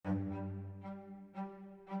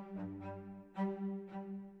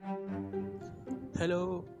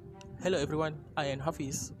Hello, hello everyone. I am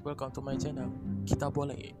Hafiz. Welcome to my channel. Kita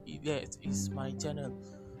boleh. That is my channel.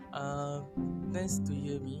 Nice to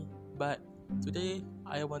hear me. But today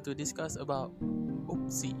I want to discuss about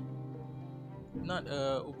UPSI. Not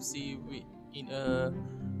UPSI in a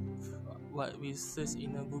what we search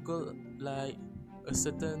in a Google, like a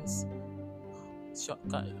certain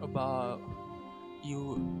shortcut about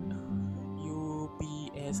UPSI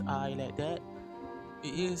like that.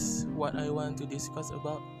 It is what I want to discuss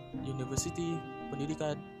about Universiti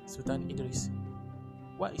Pendidikan Sultan Idris.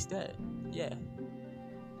 What is that? Yeah,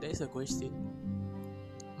 that is a question.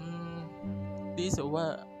 This is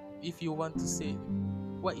what, if you want to say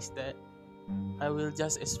what is that, I will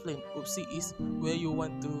just explain. UPSI is where you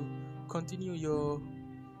want to continue your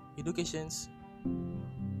educations.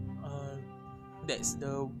 That's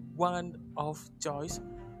the one of choice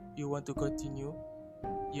you want to continue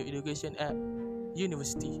your education at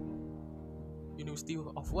Universiti. University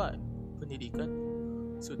of what? Pendidikan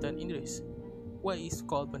Sultan Idris. Why is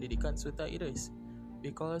called Pendidikan Sultan Idris?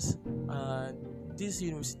 Because this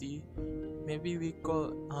university maybe we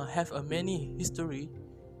call have a many history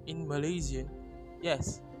in Malaysian.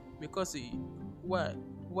 Yes, because why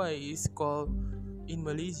is called in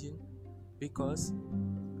Malaysian? Because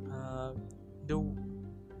the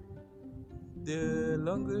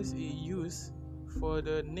longest it used for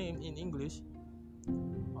the name in English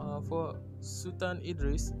for Sultan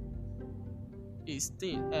Idris is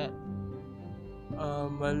stayed at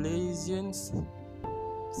Malaysian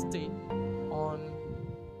state on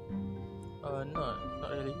not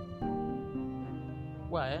really.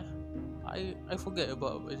 Why? I forget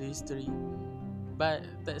about the history, but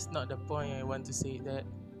that's not the point. I want to say that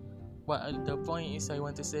the point is I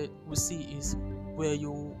want to say UPSI is where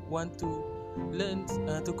you want to learn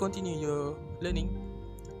to continue your learning,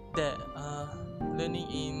 that learning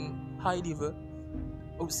in high level.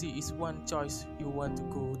 UPSI is one choice you want to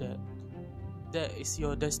go there. That is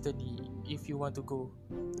your destiny if you want to go.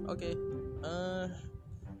 Okay,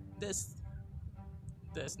 that's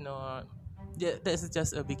not, yeah, that's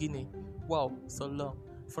just a beginning. Wow, so long,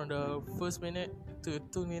 from the first minute to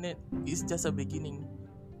 2 minutes is just a beginning.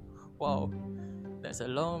 Wow, that's a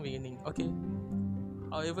long beginning. Okay,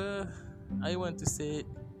 however, I want to say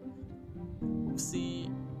UPSI.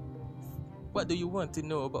 What do you want to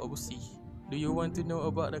know about UPSI? Do you want to know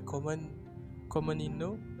about the common in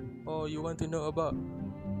know, or you want to know about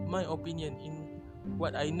my opinion in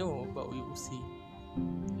what I know about UPSI?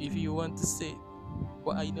 If you want to say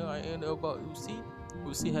what I know about UPSI,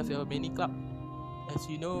 UPSI have many clubs. As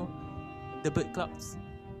you know, the bird clubs,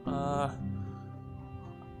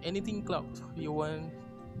 anything club you want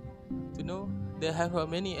to know, they have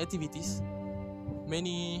many activities,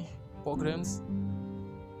 many programs,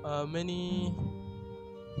 many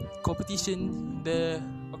competition they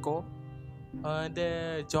occur,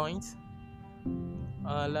 they joint,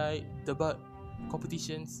 like the bird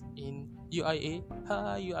competitions in UIA,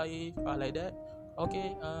 like that.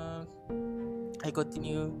 Okay, I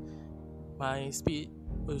continue my speech.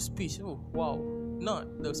 Oh wow,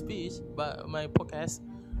 not the speech, but my podcast.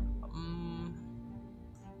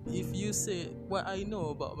 If you say what I know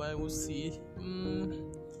about my UPSI,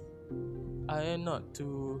 I am not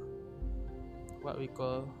too what we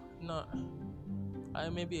call not. I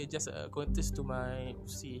maybe just a contest to my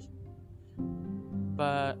UPSI,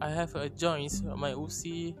 but I have joined my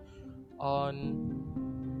UPSI on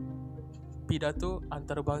pidato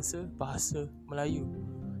antarabangsa bahasa Melayu.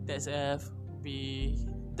 That's have be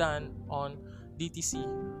done on DTC.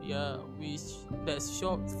 Yeah, which that's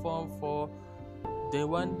short form for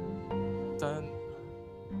Dewan Tan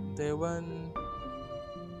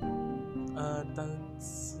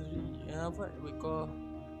Sri, what we call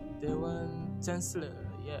Dewan Chancellor.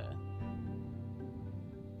 Yeah.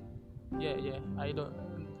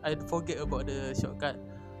 I forget about the shortcut,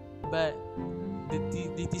 but the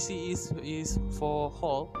DTC is for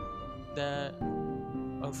hall, that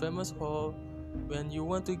a famous hall. When you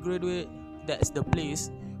want to graduate, that's the place.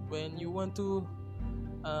 When you want to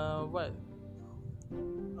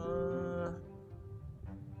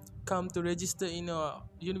come to register in a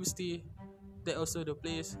university, that also the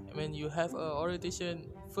place. When you have a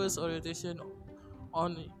first orientation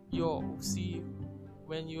on your UPSI,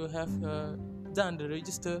 when you have done the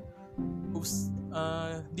register,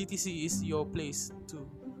 DTC is your place too.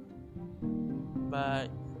 But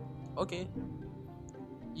okay,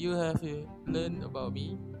 you have learned about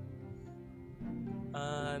me,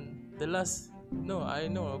 and the last I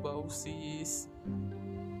know about UPSI is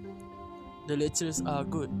the lecturers are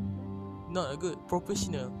good, not good,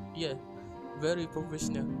 professional. Yeah, very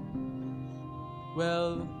professional.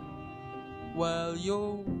 Well, While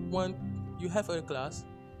want you have a class,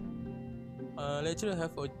 lecturer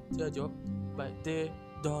have their job, but they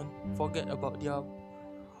don't forget about their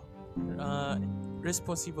uh,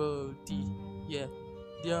 responsibility. Yeah,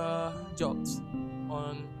 their jobs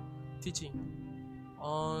on teaching,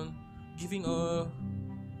 on giving a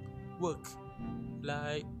work,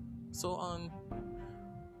 like so on,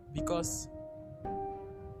 because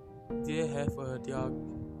they have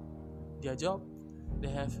their job, they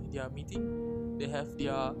have their meeting, they have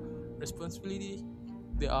their responsibility.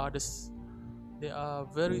 They are they are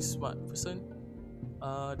very smart person.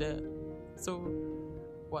 That so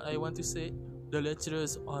what I want to say, the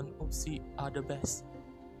lecturers on UPSI are the best.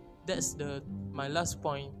 That's the my last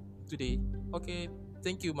point today. Okay,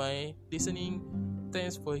 thank you my listening.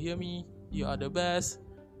 Thanks for hearing me. You are the best.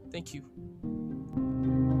 Thank you.